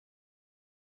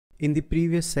In the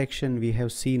previous section, we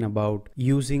have seen about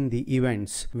using the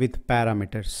events with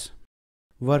parameters,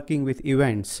 working with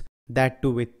events, that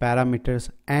too with parameters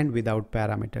and without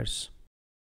parameters.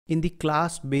 In the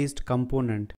class-based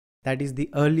component, that is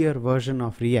the earlier version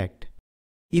of React,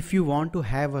 if you want to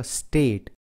have a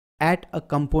state at a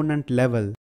component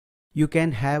level, you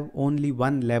can have only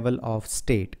one level of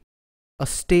state. A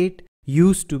state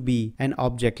used to be an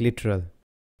object literal.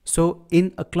 So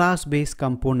in a class-based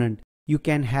component, you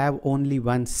can have only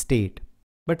one state.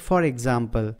 But for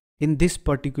example, in this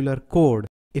particular code,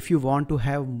 if you want to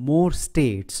have more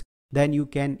states, then you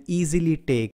can easily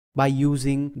take by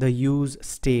using the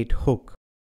useState hook.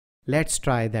 Let's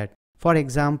try that. For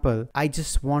example, I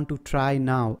just want to try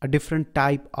now a different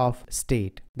type of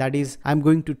state. That is, I'm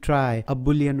going to try a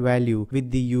Boolean value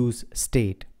with the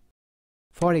useState.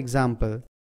 For example,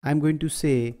 I'm going to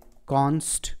say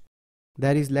const,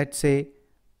 that is, let's say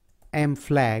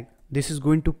mFlag. This is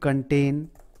going to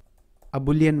contain a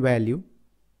Boolean value,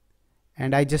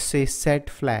 and I just say set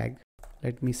flag.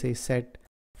 Let me say set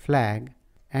flag,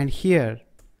 and here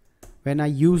when I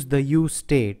use the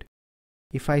useState,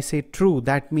 if I say true,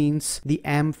 that means the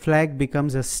mFlag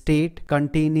becomes a state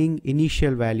containing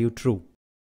initial value true.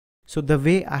 So the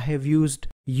way I have used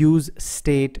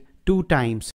useState 2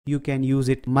 times, you can use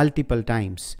it multiple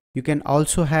times. You can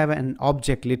also have an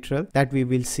object literal that we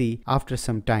will see after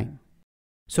some time.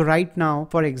 So right now,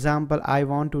 for example, I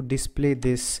want to display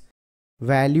this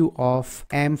value of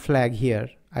mFlag here.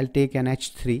 I'll take an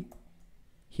h3.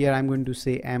 Here I'm going to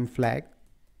say mFlag,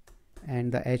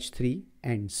 and the h3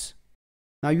 ends.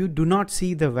 Now you do not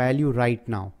see the value right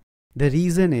now. The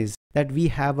reason is that we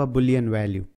have a Boolean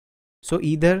value. So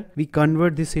either we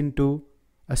convert this into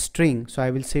a string, so I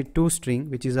will say toString,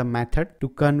 which is a method to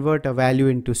convert a value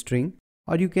into string,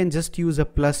 or you can just use a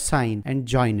plus sign and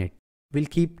join it. We'll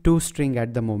keep toString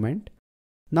at the moment.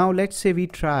 Now let's say we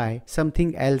try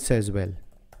something else as well.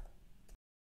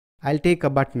 I'll take a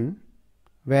button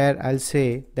where I'll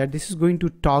say that this is going to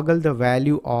toggle the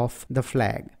value of the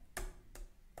flag.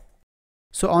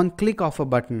 So on click of a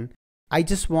button, I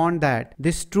just want that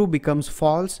this true becomes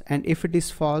false, and if it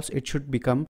is false, it should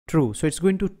become true. So it's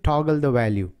going to toggle the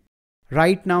value.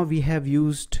 Right now we have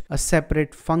used a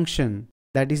separate function,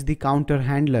 that is the counter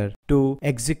handler, to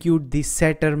execute the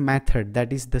setter method,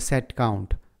 that is the set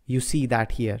count. You see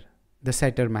that here, the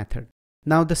setter method.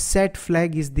 Now the set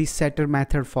flag is the setter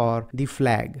method for the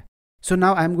flag. So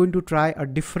now I'm going to try a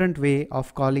different way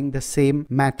of calling the same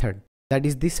method, that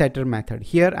is the setter method.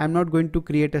 Here I'm not going to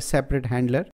create a separate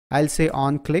handler. I'll say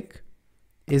on click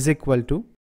is equal to.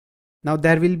 Now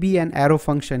there will be an arrow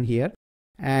function here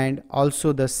and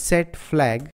also the set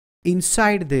flag.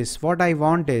 Inside this, what I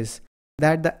want is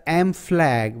that the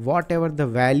mFlag, whatever the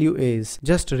value is,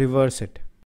 just reverse it.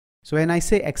 So when I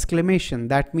say exclamation,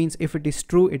 that means if it is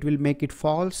true, it will make it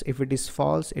false. If it is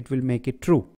false, it will make it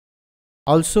true.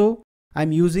 Also,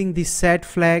 I'm using the set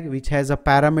flag, which has a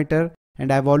parameter,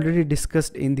 and I've already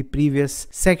discussed in the previous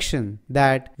section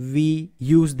that we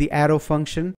use the arrow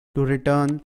function to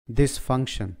return this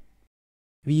function.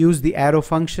 We use the arrow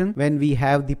function when we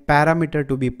have the parameter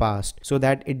to be passed so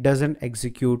that it doesn't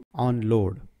execute on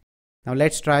load. Now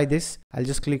let's try this. I'll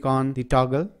just click on the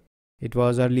toggle. It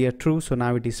was earlier true, so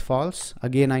now it is false.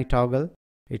 Again I toggle,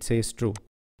 it says true.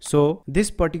 So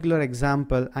this particular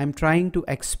example, I'm trying to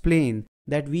explain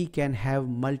that we can have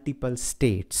multiple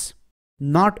states.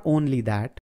 Not only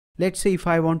that, let's say if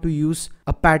I want to use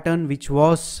a pattern which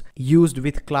was used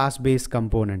with class-based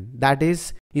component, that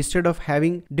is, instead of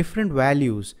having different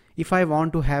values, if I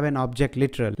want to have an object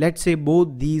literal, let's say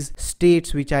both these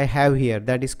states which I have here,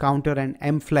 that is counter and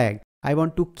mFlag, I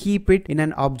want to keep it in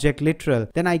an object literal,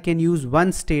 then I can use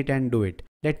one state and do it.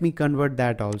 Let me convert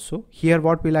that also. Here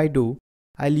what will I do?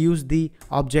 I'll use the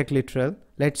object literal.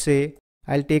 Let's say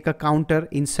I'll take a counter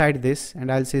inside this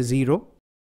and I'll say 0,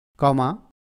 comma.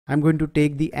 I'm going to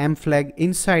take the mFlag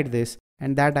inside this,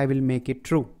 and that I will make it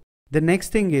true. The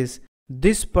next thing is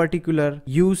this particular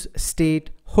useState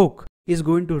hook is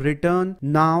going to return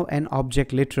now an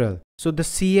object literal. So the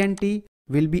CNT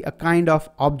will be a kind of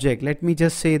object. Let me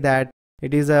just say that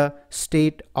it is a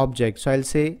state object. So I'll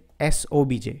say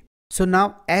SOBJ. So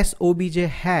now SOBJ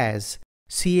has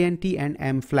CNT and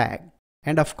mFlag.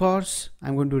 And of course,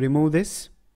 I'm going to remove this.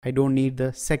 I don't need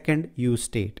the second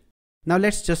useState. Now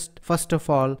let's just first of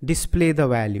all display the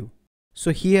value. So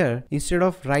here, instead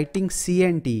of writing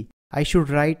CNT, I should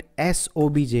write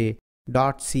SOBJ.CNT.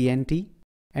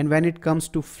 And when it comes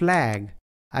to flag,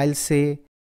 I'll say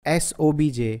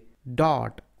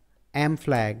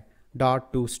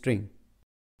SOBJ.mFlag.toString.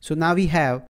 So now we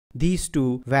have these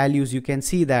two values. You can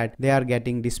see that they are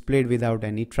getting displayed without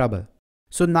any trouble.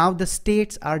 So now the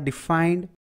states are defined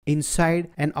inside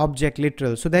an object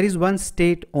literal. So there is one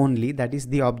state only, that is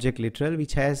the object literal,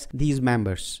 which has these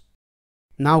members.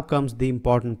 Now comes the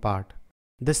important part.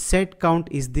 The set count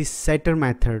is the setter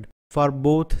method for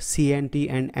both CNT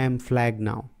and mFlag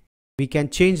now. We can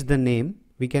change the name,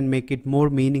 we can make it more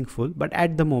meaningful, but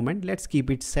at the moment let's keep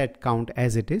it set count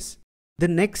as it is. The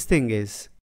next thing is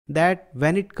that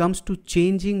when it comes to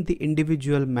changing the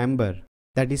individual member,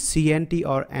 that is CNT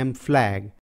or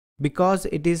mFlag, because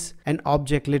it is an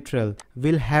object literal,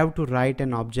 we'll have to write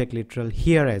an object literal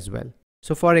here as well.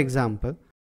 So for example,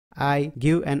 I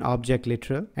give an object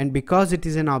literal, and because it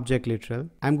is an object literal,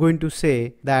 I'm going to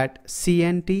say that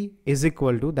CNT is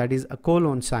equal to, that is a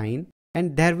colon sign,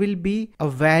 and there will be a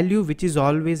value which is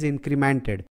always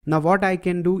incremented. Now what I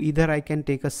can do, either I can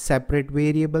take a separate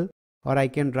variable or I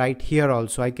can write here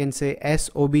also. I can say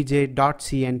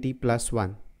sobj.cnt plus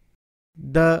 1.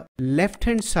 The left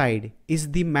hand side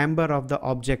is the member of the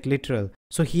object literal.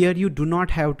 So here you do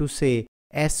not have to say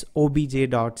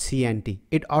sobj.cnt.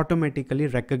 It automatically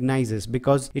recognizes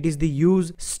because it is the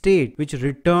use state which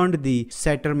returned the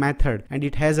setter method and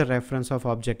it has a reference of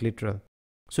object literal.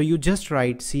 So you just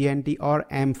write CNT or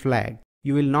mFlag.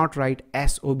 You will not write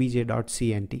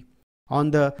sobj.cnt.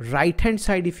 On the right hand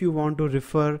side, if you want to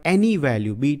refer any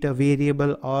value, be it a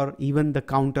variable or even the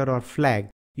counter or flag,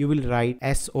 you will write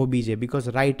sobj because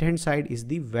right hand side is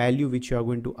the value which you are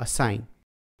going to assign.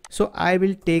 So I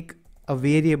will take a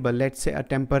variable, let's say a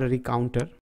temporary counter,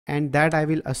 and that I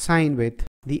will assign with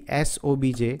the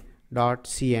sobj.cnt.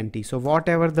 So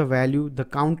whatever the value the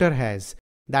counter has,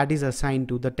 that is assigned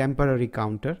to the temporary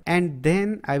counter, and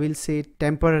then I will say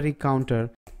temporary counter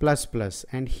plus plus,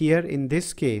 and here in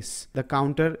this case the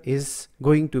counter is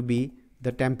going to be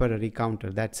the temporary counter.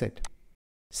 That's it.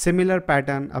 Similar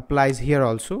pattern applies here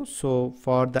also. So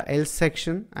for the else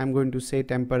section, I'm going to say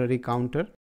temporary counter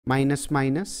minus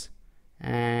minus,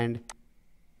 and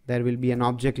there will be an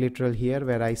object literal here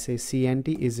where I say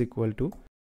CNT is equal to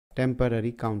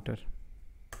temporary counter.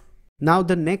 Now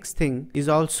the next thing is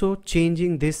also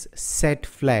changing this set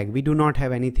flag. We do not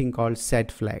have anything called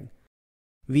set flag.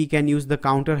 We can use the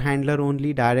counter handler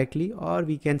only directly, or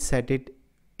we can set it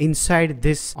inside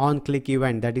this onClick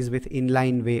event, that is with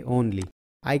inline way only.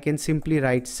 I can simply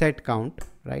write set count,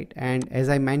 right? And as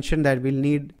I mentioned that we'll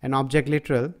need an object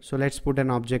literal. So let's put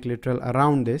an object literal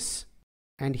around this.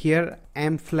 And here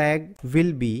mFlag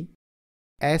will be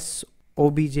sobj.mFlag.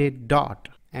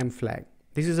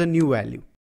 This is a new value.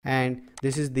 And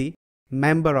this is the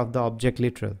member of the object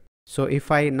literal. So if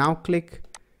I now click,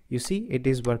 you see it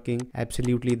is working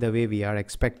absolutely the way we are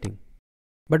expecting.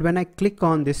 But when I click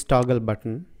on this toggle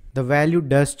button, the value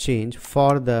does change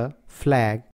for the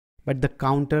flag, but the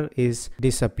counter is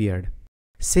disappeared.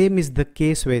 Same is the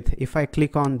case with if I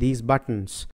click on these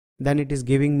buttons, then it is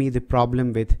giving me the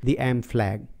problem with the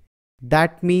mFlag.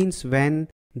 That means when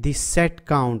the set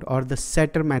count or the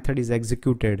setter method is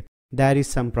executed, there is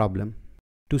some problem.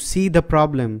 To see the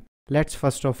problem, let's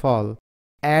first of all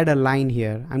add a line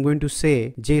here. I'm going to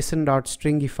say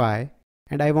json.stringify,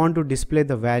 and I want to display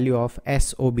the value of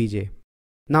sobj.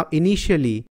 Now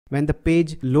initially when the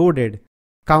page loaded,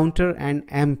 counter and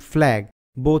mFlag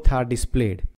both are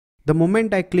displayed. The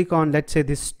moment I click on, let's say,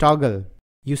 this toggle,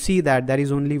 you see that there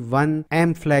is only one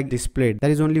mFlag displayed. There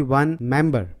is only one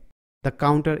member. The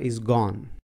counter is gone.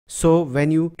 So when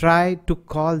you try to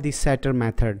call the setter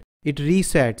method, it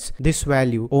resets this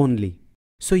value only.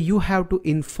 So you have to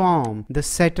inform the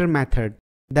setter method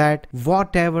that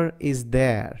whatever is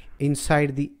there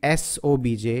inside the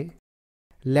sobj,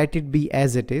 let it be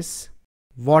as it is,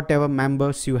 whatever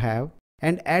members you have,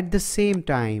 and at the same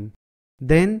time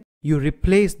then you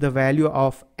replace the value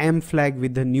of mFlag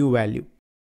with the new value.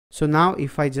 So now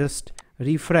if I just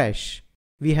refresh,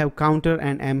 we have counter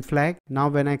and mFlag. Now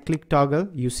when I click toggle,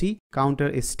 you see counter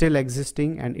is still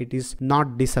existing and it is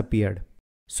not disappeared.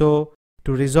 So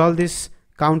to resolve this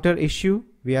counter issue,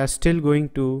 we are still going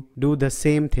to do the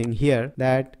same thing here,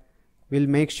 that we'll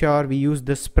make sure we use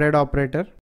the spread operator.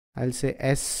 I'll say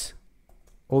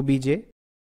sobj.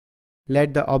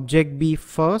 Let the object be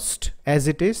first as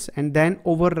it is, and then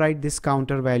override this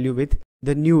counter value with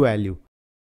the new value.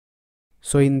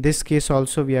 So in this case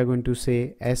also we are going to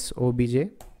say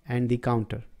sobj and the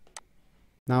counter.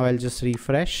 Now I'll just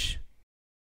refresh.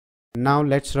 Now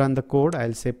let's run the code.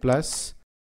 I'll say plus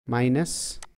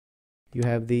minus, you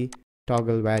have the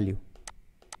toggle value.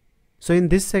 So in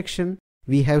this section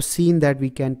we have seen that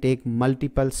we can take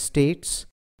multiple states.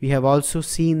 We have also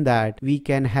seen that we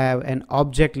can have an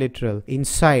object literal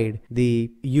inside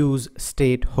the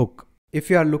useState hook. If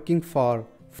you are looking for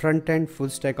front-end full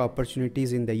stack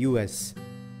opportunities in the US,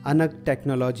 Anag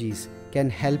Technologies can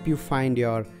help you find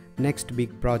your next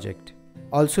big project.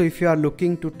 Also, if you are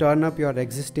looking to turn up your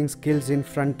existing skills in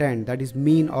front end, that is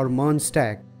mean or MERN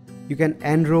stack, you can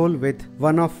enroll with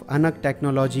one of Anag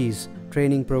Technologies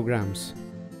training programs.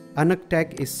 Anag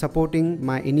Tech is supporting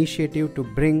my initiative to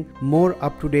bring more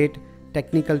up-to-date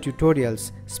technical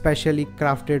tutorials specially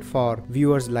crafted for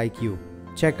viewers like you.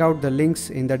 Check out the links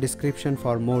in the description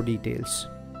for more details.